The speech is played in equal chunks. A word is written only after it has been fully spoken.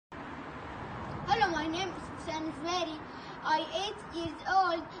I'm الزويري. I'm 8 years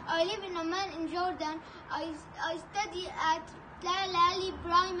old. I live in Amman in Jordan. I study at Tlali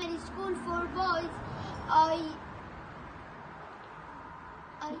Primary School for boys. I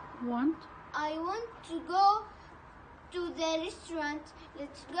want to go to the restaurant.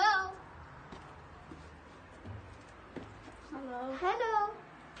 Let's go. Hello. Hello.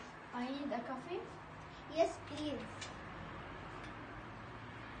 I need a coffee. Yes, please.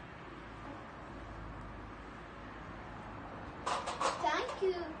 Thank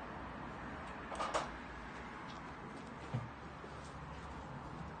you.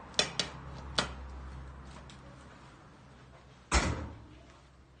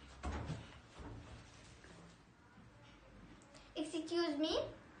 Excuse me.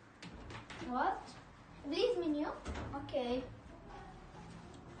 What? Please, menu. Okay.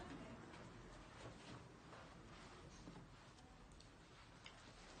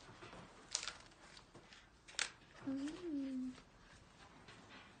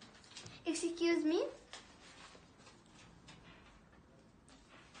 Excuse me.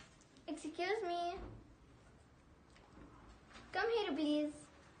 Excuse me. Come here, please.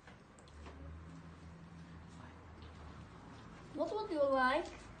 What would you like?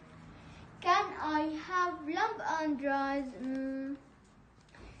 Can I have lamb and rice,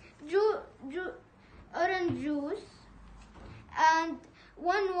 orange juice, and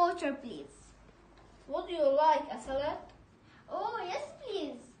one water, please? Would you like a salad? Oh, yes,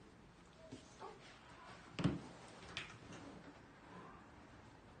 please.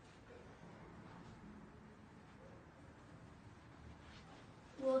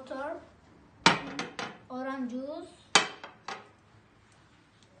 Water, orange juice,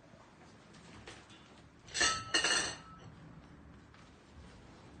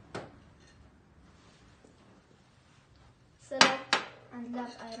 salad, and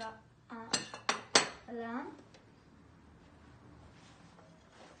lamb.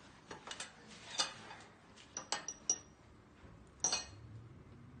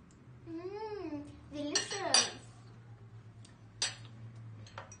 Delicious.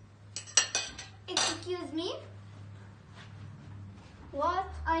 Excuse me. What?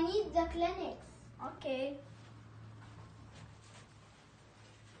 I need the clinics. Okay.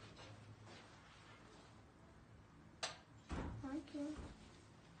 Thank you.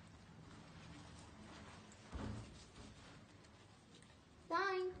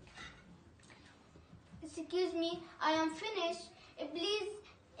 Fine. Excuse me, I am finished. Please,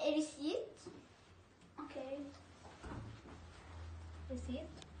 a receipt. Okay. Receipt.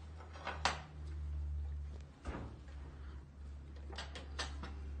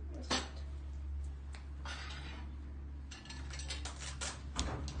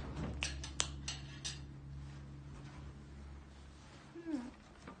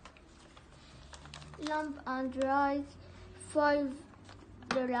 Lamb and rice, $5.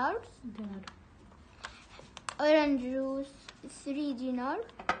 Orange juice, $3.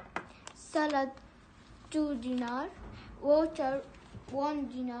 Salad, $2. Water,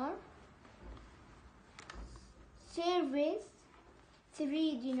 $1. Service,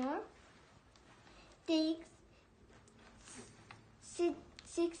 $3. Takes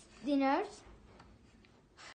 $6.